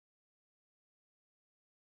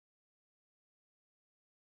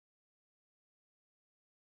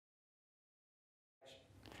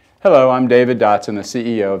Hello, I'm David Dotson, the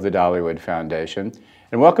CEO of the Dollywood Foundation,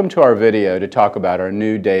 and welcome to our video to talk about our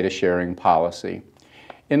new data sharing policy.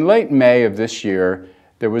 In late May of this year,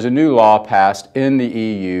 there was a new law passed in the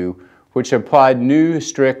EU which applied new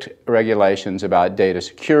strict regulations about data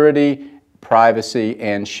security, privacy,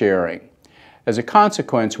 and sharing. As a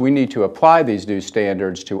consequence, we need to apply these new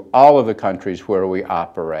standards to all of the countries where we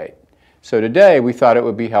operate. So today, we thought it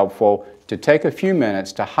would be helpful to take a few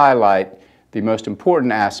minutes to highlight the most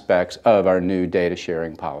important aspects of our new data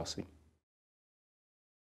sharing policy.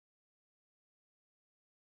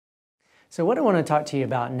 So what I want to talk to you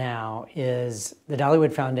about now is the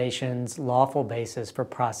Dollywood Foundation's lawful basis for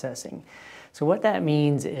processing. So what that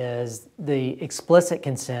means is the explicit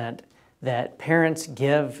consent that parents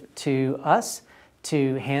give to us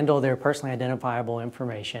to handle their personally identifiable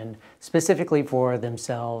information, specifically for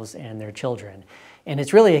themselves and their children. And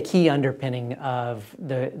it's really a key underpinning of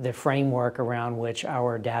the framework around which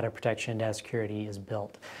our data protection and data security is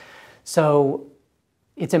built. So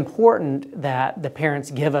it's important that the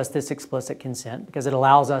parents give us this explicit consent because it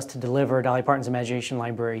allows us to deliver Dolly Parton's Imagination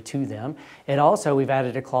Library to them. It also, we've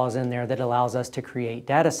added a clause in there that allows us to create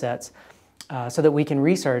data sets so that we can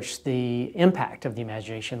research the impact of the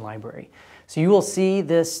Imagination Library. So you will see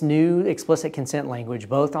this new explicit consent language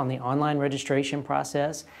both on the online registration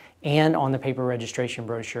process and on the paper registration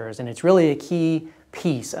brochures, and it's really a key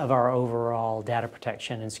piece of our overall data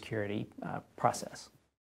protection and security process.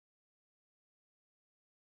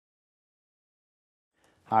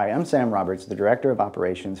 Hi, I'm Sam Roberts, the Director of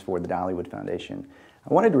Operations for the Dollywood Foundation.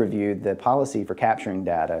 I wanted to review the policy for capturing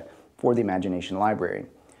data for the Imagination Library.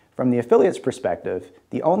 From the affiliate's perspective,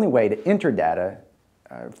 the only way to enter data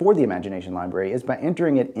for the Imagination Library is by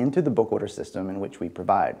entering it into the book order system in which we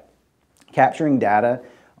provide. Capturing data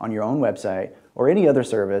on your own website or any other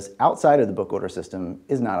service outside of the book order system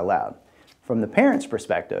is not allowed. From the parent's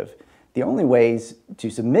perspective, the only ways to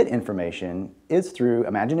submit information is through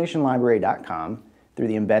imaginationlibrary.com, through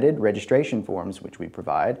the embedded registration forms which we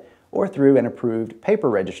provide, or through an approved paper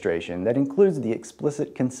registration that includes the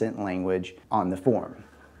explicit consent language on the form.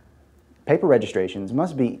 Paper registrations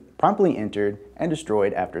must be promptly entered and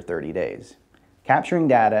destroyed after 30 days. Capturing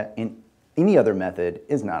data in any other method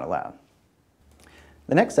is not allowed.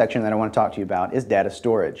 The next section that I want to talk to you about is data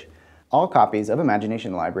storage. All copies of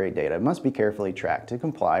Imagination Library data must be carefully tracked to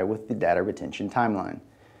comply with the data retention timeline.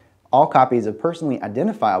 All copies of personally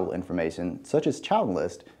identifiable information, such as child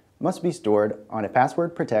list, must be stored on a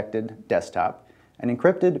password-protected desktop, an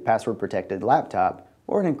encrypted password-protected laptop,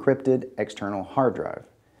 or an encrypted external hard drive.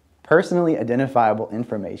 Personally identifiable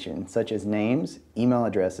information, such as names, email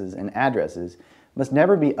addresses, and addresses, must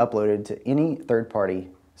never be uploaded to any third-party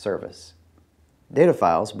service. Data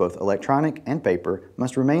files, both electronic and paper,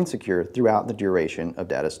 must remain secure throughout the duration of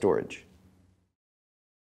data storage.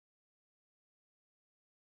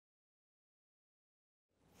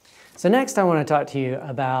 So next I want to talk to you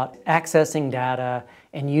about accessing data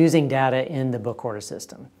and using data in the book order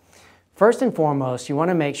system. First and foremost, you want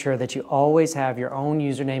to make sure that you always have your own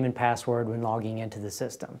username and password when logging into the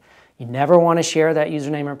system. You never want to share that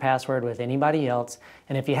username or password with anybody else,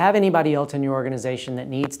 and if you have anybody else in your organization that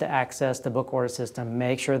needs to access the book order system,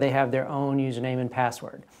 make sure they have their own username and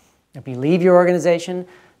password. If you leave your organization,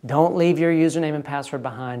 don't leave your username and password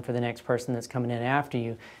behind for the next person that's coming in after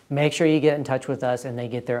you. Make sure you get in touch with us and they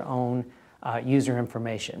get their own user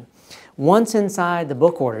information. Once inside the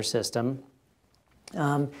book order system,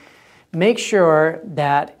 make sure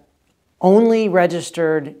that only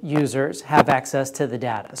registered users have access to the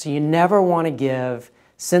data. So you never want to give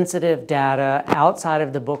sensitive data outside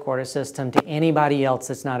of the book order system to anybody else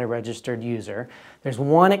that's not a registered user. There's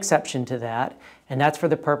one exception to that, and that's for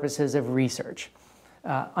the purposes of research.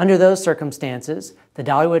 Under those circumstances, the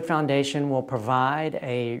Dollywood Foundation will provide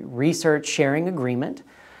a research sharing agreement.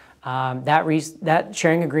 That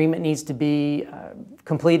sharing agreement needs to be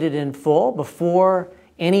completed in full before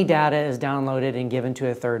any data is downloaded and given to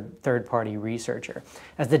a third-party researcher.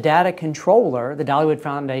 As the data controller, the Dollywood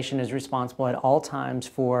Foundation is responsible at all times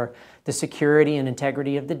for the security and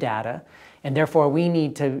integrity of the data, and therefore we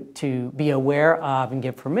need to be aware of and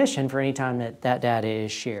give permission for any time that that data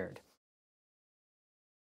is shared.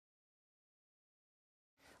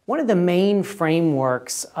 One of the main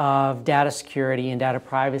frameworks of data security and data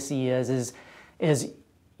privacy is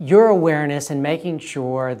your awareness and making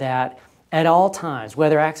sure that at all times,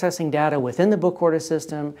 whether accessing data within the book order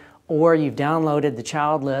system or you've downloaded the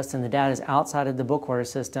child list and the data is outside of the book order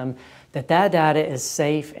system, that data is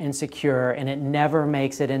safe and secure and it never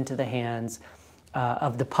makes it into the hands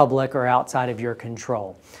of the public or outside of your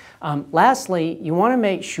control. Lastly, you want to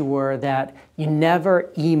make sure that you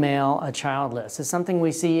never email a child list. It's something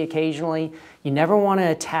we see occasionally. You never want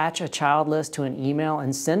to attach a child list to an email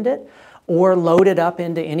and send it, or load it up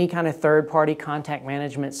into any kind of third-party contact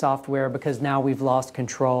management software, because now we've lost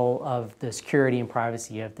control of the security and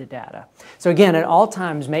privacy of the data. So again, at all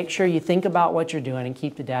times, make sure you think about what you're doing and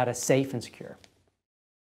keep the data safe and secure.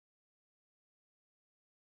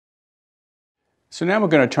 So now we're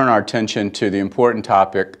going to turn our attention to the important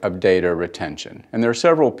topic of data retention. And there are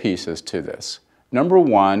several pieces to this. Number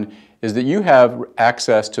one is that you have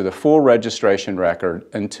access to the full registration record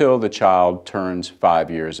until the child turns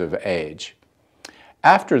 5 years of age.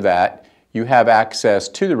 After that, you have access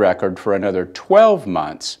to the record for another 12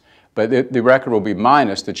 months, but the record will be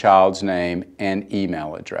minus the child's name and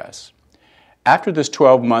email address. After this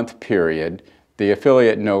 12-month period, the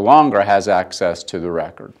affiliate no longer has access to the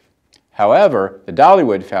record. However, the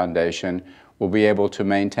Dollywood Foundation will be able to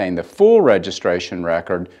maintain the full registration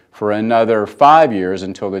record for another 5 years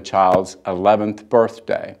until the child's 11th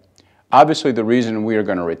birthday. Obviously, the reason we are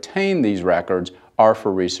going to retain these records are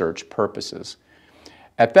for research purposes.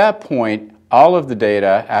 At that point, all of the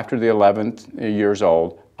data after the 11th years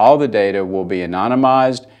old, all the data will be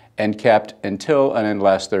anonymized and kept until and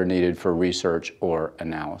unless they're needed for research or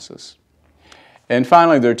analysis. And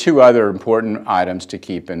finally, there are two other important items to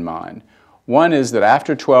keep in mind. One is that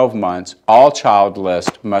after 12 months, all child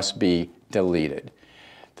lists must be deleted.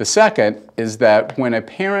 The second is that when a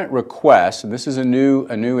parent requests, and this is a new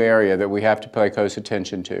area that we have to pay close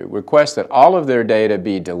attention to, requests that all of their data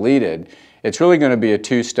be deleted, it's really going to be a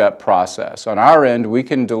two-step process. On our end, we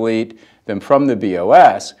can delete them from the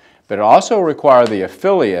BOS, but it also requires the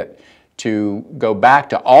affiliate to go back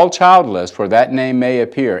to all child lists where that name may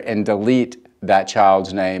appear and delete that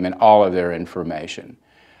child's name and all of their information.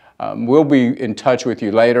 We'll be in touch with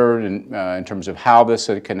you later in terms of how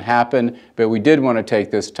this can happen, but we did want to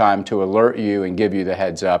take this time to alert you and give you the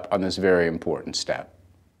heads up on this very important step.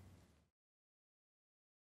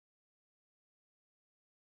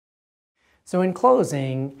 So in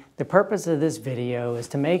closing, the purpose of this video is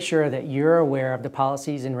to make sure that you're aware of the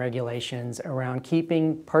policies and regulations around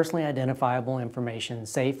keeping personally identifiable information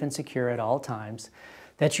safe and secure at all times,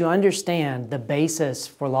 that you understand the basis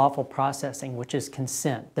for lawful processing, which is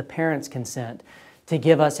consent, the parent's consent, to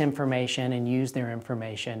give us information and use their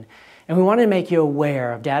information. And we want to make you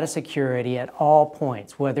aware of data security at all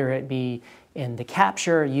points, whether it be in the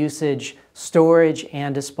capture, usage, storage,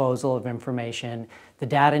 and disposal of information. The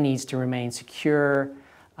data needs to remain secure,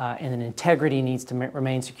 and the integrity needs to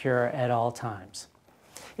remain secure at all times.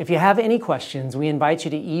 If you have any questions, we invite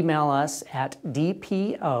you to email us at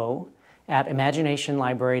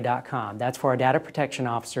dpo@imaginationlibrary.com. That's for our data protection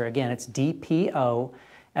officer. Again, it's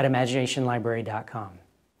dpo@imaginationlibrary.com.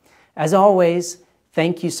 As always,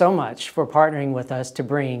 thank you so much for partnering with us to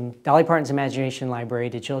bring Dolly Parton's Imagination Library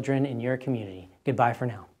to children in your community. Goodbye for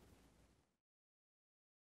now.